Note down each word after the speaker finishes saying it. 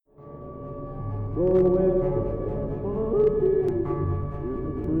Okay,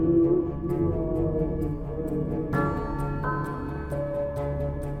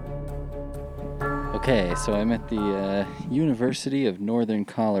 so I'm at the University of Northern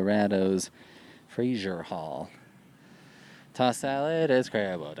Colorado's Fraser Hall. Tossed salad and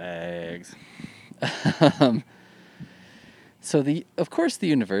scrambled eggs. So of course the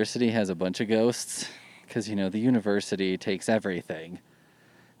university has a bunch of ghosts, because the university takes everything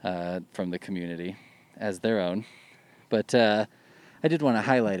from the community as their own. But I did want to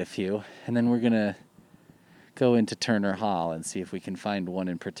highlight a few, and then we're gonna go into Turner Hall and see if we can find one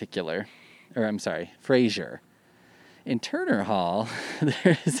in particular. Fraser. In Turner Hall,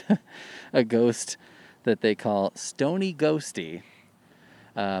 there's a ghost that they call Stony Ghosty.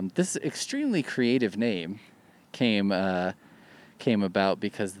 This extremely creative name came about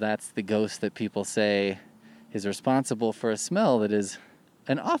because that's the ghost that people say is responsible for a smell that is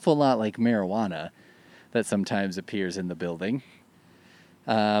an awful lot like marijuana that sometimes appears in the building.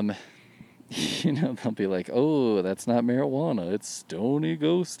 They'll be like, oh, that's not marijuana, it's Stony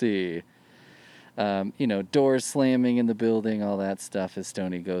Ghosty. Doors slamming in the building, all that stuff is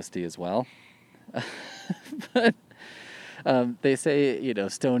Stony Ghosty as well. But they say,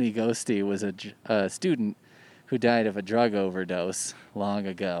 Stony Ghosty was a student who died of a drug overdose long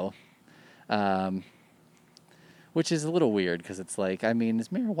ago, which is a little weird because it's like, is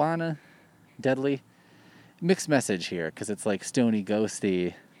marijuana deadly? Mixed message here, because it's like Stony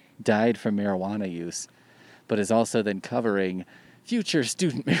Ghosty died from marijuana use, but is also then covering future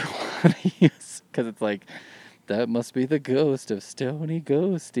student marijuana use, because it's like, that must be the ghost of Stony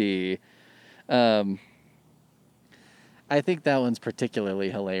Ghosty. I think that one's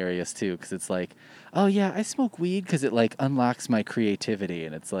particularly hilarious too, because it's like, oh yeah, I smoke weed because it like unlocks my creativity,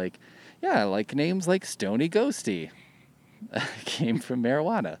 and it's like, yeah, like names like Stony Ghosty came from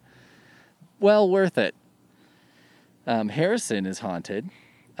marijuana. Well worth it. Harrison is haunted.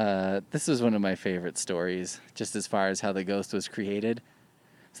 This is one of my favorite stories, just as far as how the ghost was created.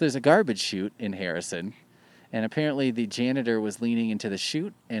 So there's a garbage chute in Harrison, and apparently the janitor was leaning into the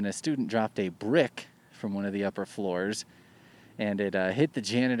chute, and a student dropped a brick from one of the upper floors, and it hit the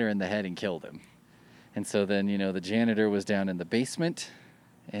janitor in the head and killed him. And so then, the janitor was down in the basement,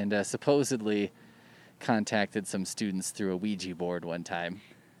 and supposedly contacted some students through a Ouija board one time.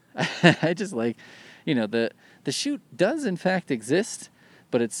 I just like, the chute does in fact exist,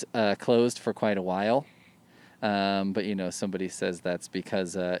 but it's closed for quite a while. But somebody says that's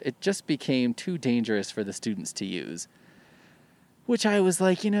because it just became too dangerous for the students to use. Which I was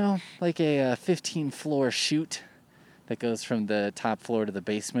like, like a 15-floor chute that goes from the top floor to the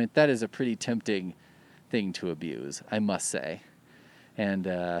basement. That is a pretty tempting thing to abuse, I must say. And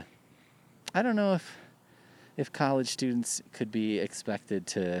I don't know if college students could be expected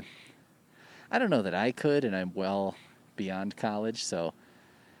to. I don't know that I could, and I'm well beyond college, so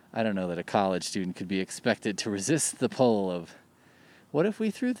I don't know that a college student could be expected to resist the pull of, what if we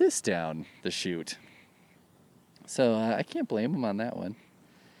threw this down the chute? So I can't blame them on that one.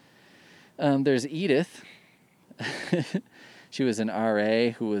 There's Edith. She was an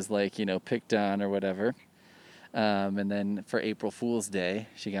RA who was like, picked on or whatever. And then for April Fool's Day,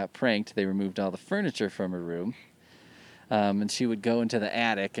 she got pranked. They removed all the furniture from her room. And she would go into the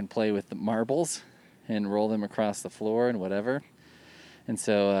attic and play with the marbles and roll them across the floor and whatever. And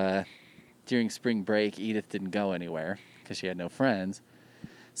so during spring break, Edith didn't go anywhere because she had no friends.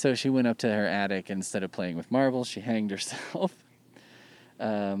 So she went up to her attic, and instead of playing with marbles, she hanged herself.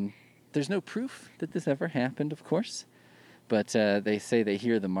 There's no proof that this ever happened, of course. But they say they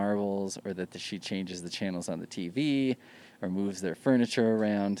hear the marbles, or that she changes the channels on the TV or moves their furniture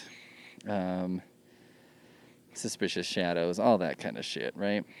around. Suspicious shadows, all that kind of shit,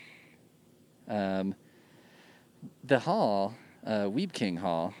 right? The hall, Wiebking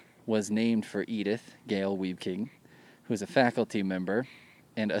Hall, was named for Edith Gail Wiebking, who was a faculty member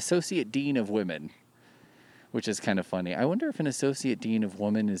and Associate Dean of Women, which is kind of funny. I wonder if an Associate Dean of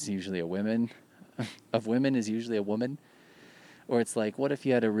Women is usually a woman, or it's like, what if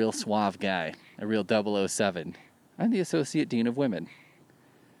you had a real suave guy, a real 007? I'm the Associate Dean of Women.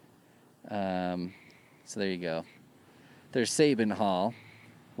 So there you go. There's Sabin Hall,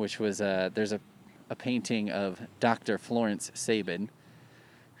 which was, there's a painting of Dr. Florence Sabin,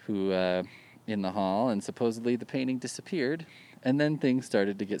 who, in the hall, and supposedly the painting disappeared, and then things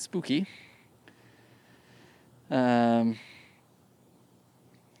started to get spooky. So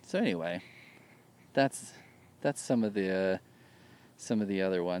anyway, that's some of the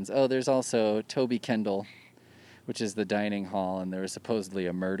other ones. Oh, there's also Toby Kendall, which is the dining hall, and there was supposedly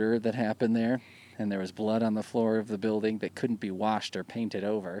a murder that happened there, and there was blood on the floor of the building that couldn't be washed or painted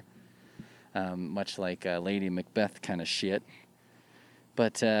over. much like Lady Macbeth kind of shit.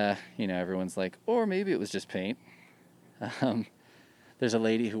 But, everyone's like, or maybe it was just paint. Um, there's a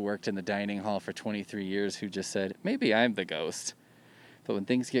lady who worked in the dining hall for 23 years who just said, maybe I'm the ghost. But when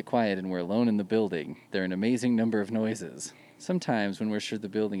things get quiet and we're alone in the building, there are an amazing number of noises. Sometimes when we're sure the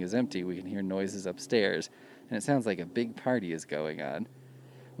building is empty, we can hear noises upstairs, and it sounds like a big party is going on.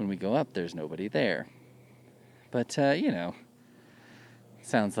 When we go up, there's nobody there. But,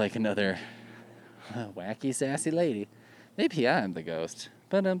 sounds like another wacky, sassy lady. Maybe I'm the ghost.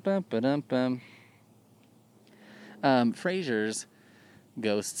 Ba-dum-bum, ba-dum-bum. Frasier's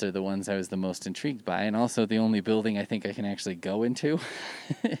ghosts are the ones I was the most intrigued by, and also the only building I think I can actually go into.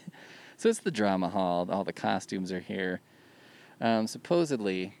 So it's the drama hall. All the costumes are here.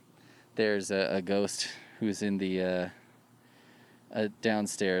 Supposedly, there's a ghost who's in the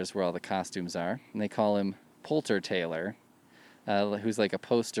downstairs where all the costumes are, and they call him Polter Taylor, who's like a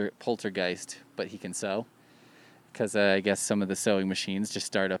poltergeist, but he can sew, because I guess some of the sewing machines just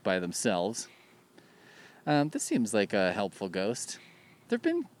start up by themselves. This seems like a helpful ghost. There have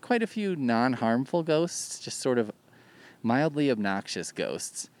been quite a few non-harmful ghosts, just sort of mildly obnoxious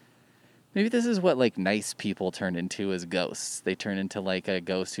ghosts. Maybe this is what, like, nice people turn into as ghosts. They turn into, like, a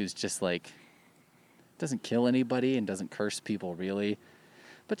ghost who's just, like, doesn't kill anybody and doesn't curse people, really,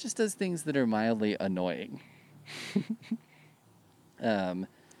 but just does things that are mildly annoying. They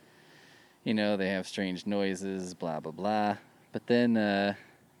have strange noises, blah, blah, blah. But then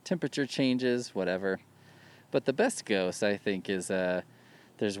temperature changes, whatever. But the best ghost, I think, is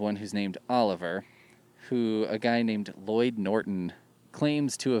there's one who's named Oliver, who a guy named Lloyd Norton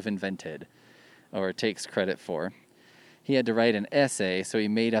claims to have invented, or takes credit for. He had to write an essay, so he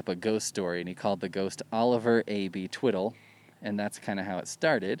made up a ghost story, and he called the ghost Oliver A.B. Twiddle, and that's kind of how it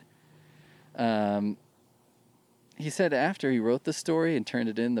started. He said after he wrote the story and turned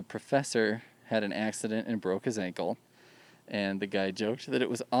it in, the professor had an accident and broke his ankle, and the guy joked that it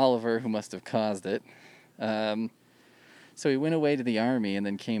was Oliver who must have caused it. So he went away to the army and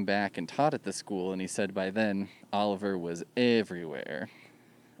then came back and taught at the school, and he said by then Oliver was everywhere.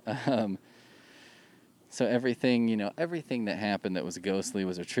 So everything that happened that was ghostly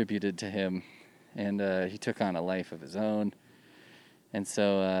was attributed to him, and he took on a life of his own. And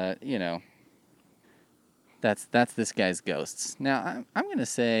so, that's this guy's ghosts. Now, I'm going to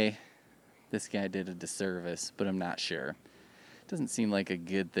say this guy did a disservice, but I'm not sure. It doesn't seem like a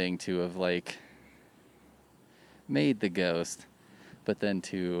good thing to have, like, made the ghost, but then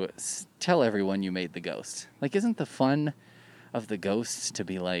to tell everyone you made the ghost. Like, isn't the fun of the ghost to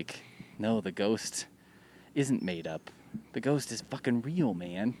be like, no, the ghost isn't made up. The ghost is fucking real,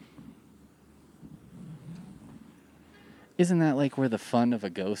 man. Isn't that like where the fun of a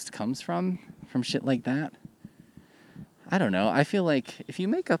ghost comes from? From shit like that? I don't know. I feel like if you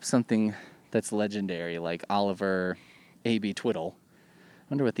make up something that's legendary, like Oliver A.B. Twiddle, I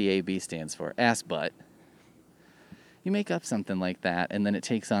wonder what the A.B. stands for, ass butt. You make up something like that, and then it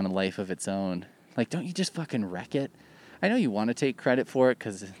takes on a life of its own. Like, don't you just fucking wreck it? I know you want to take credit for it,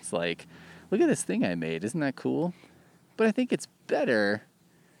 because it's like, look at this thing I made. Isn't that cool? But I think it's better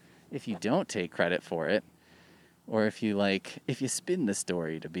if you don't take credit for it, or if you spin the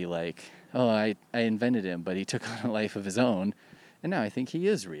story to be like, oh, I invented him, but he took on a life of his own, and now I think he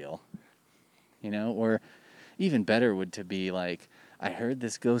is real. Or even better would to be like, I heard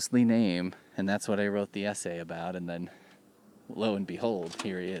this ghostly name, and that's what I wrote the essay about, and then, lo and behold,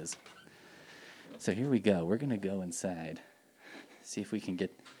 here he is. So here we go. We're going to go inside, see if we can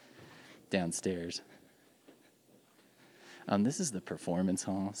get downstairs. This is the performance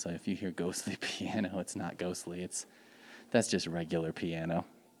hall, so if you hear ghostly piano, it's not ghostly. That's just regular piano.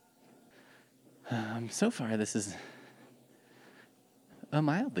 So far, this is a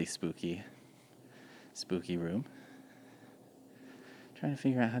mildly spooky room. Trying to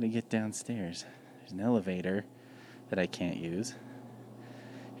figure out how to get downstairs. There's an elevator that I can't use.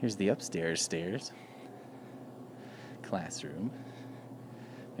 Here's the upstairs stairs. Classroom.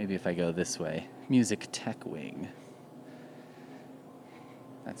 Maybe if I go this way. Music tech wing.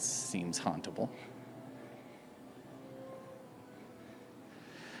 That seems hauntable.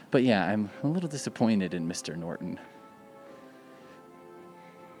 But yeah, I'm a little disappointed in Mr. Norton.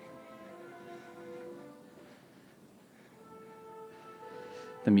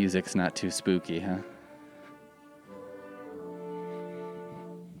 The music's not too spooky, huh?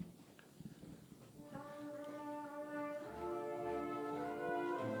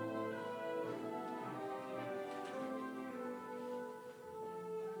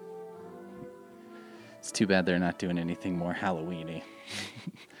 It's too bad they're not doing anything more Halloween-y.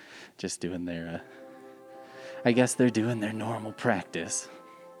 Just doing their, I guess they're doing their normal practice.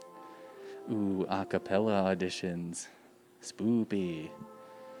 Ooh, a cappella auditions. Spoopy.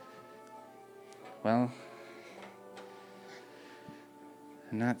 Well,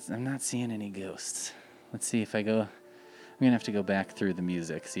 I'm not seeing any ghosts. Let's see if I go. I'm gonna have to go back through the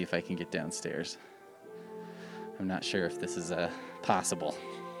music, see if I can get downstairs. I'm not sure if this is possible,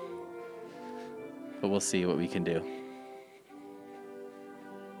 but we'll see what we can do.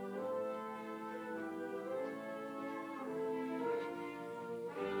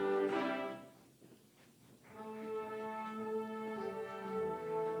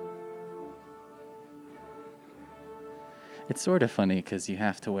 It's sort of funny because you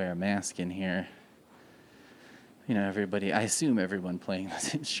have to wear a mask in here. You know, everybody, I assume everyone playing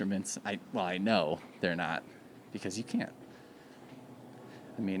those instruments, I know they're not, because you can't.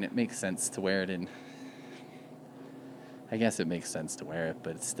 I mean, it makes sense to wear it in, I guess it makes sense to wear it,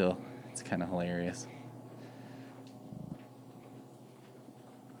 but it's kind of hilarious.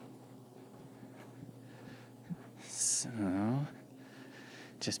 So,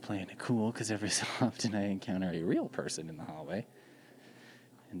 just playing it cool, because every so often I encounter a real person in the hallway,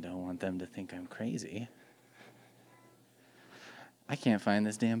 and don't want them to think I'm crazy. I can't find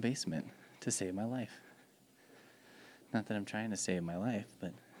this damn basement to save my life. Not that I'm trying to save my life,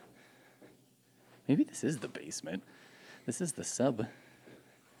 but maybe this is the basement. This is the sub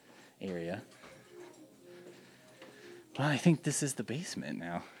area. Well, I think this is the basement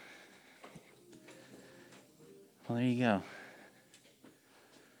now. Well, there you go.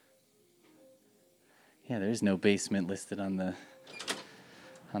 Yeah, there's no basement listed on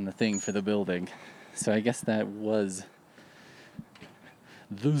the thing for the building. So I guess that was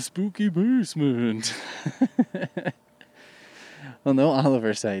the spooky basement. Well, no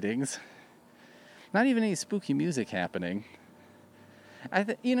Oliver sightings. Not even any spooky music happening. I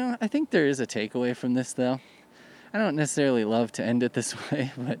think there is a takeaway from this, though. I don't necessarily love to end it this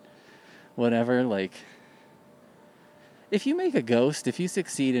way, but whatever. Like, if you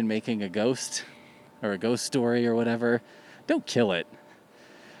succeed in making a ghost or a ghost story or whatever, don't kill it.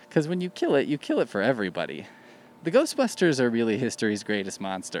 Because when you kill it for everybody. The Ghostbusters are really history's greatest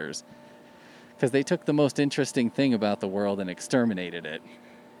monsters. Because they took the most interesting thing about the world and exterminated it.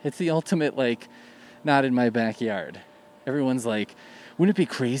 It's the ultimate, like, not in my backyard. Everyone's like, wouldn't it be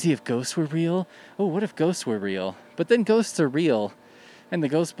crazy if ghosts were real? Oh, what if ghosts were real? But then ghosts are real, and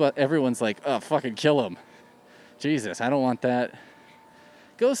everyone's like, oh, fucking kill them. Jesus, I don't want that.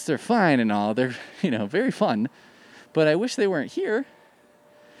 Ghosts are fine and all. They're, very fun. But I wish they weren't here.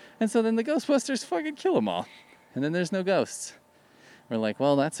 And so then the Ghostbusters fucking kill them all. And then there's no ghosts. We're like,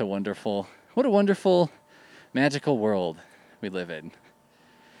 well, what a wonderful, magical world we live in.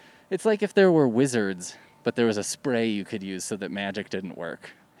 It's like if there were wizards, but there was a spray you could use so that magic didn't work.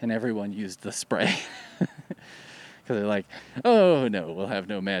 And everyone used the spray. Because they're like, oh, no, we'll have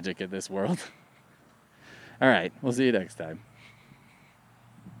no magic in this world. All right, we'll see you next time.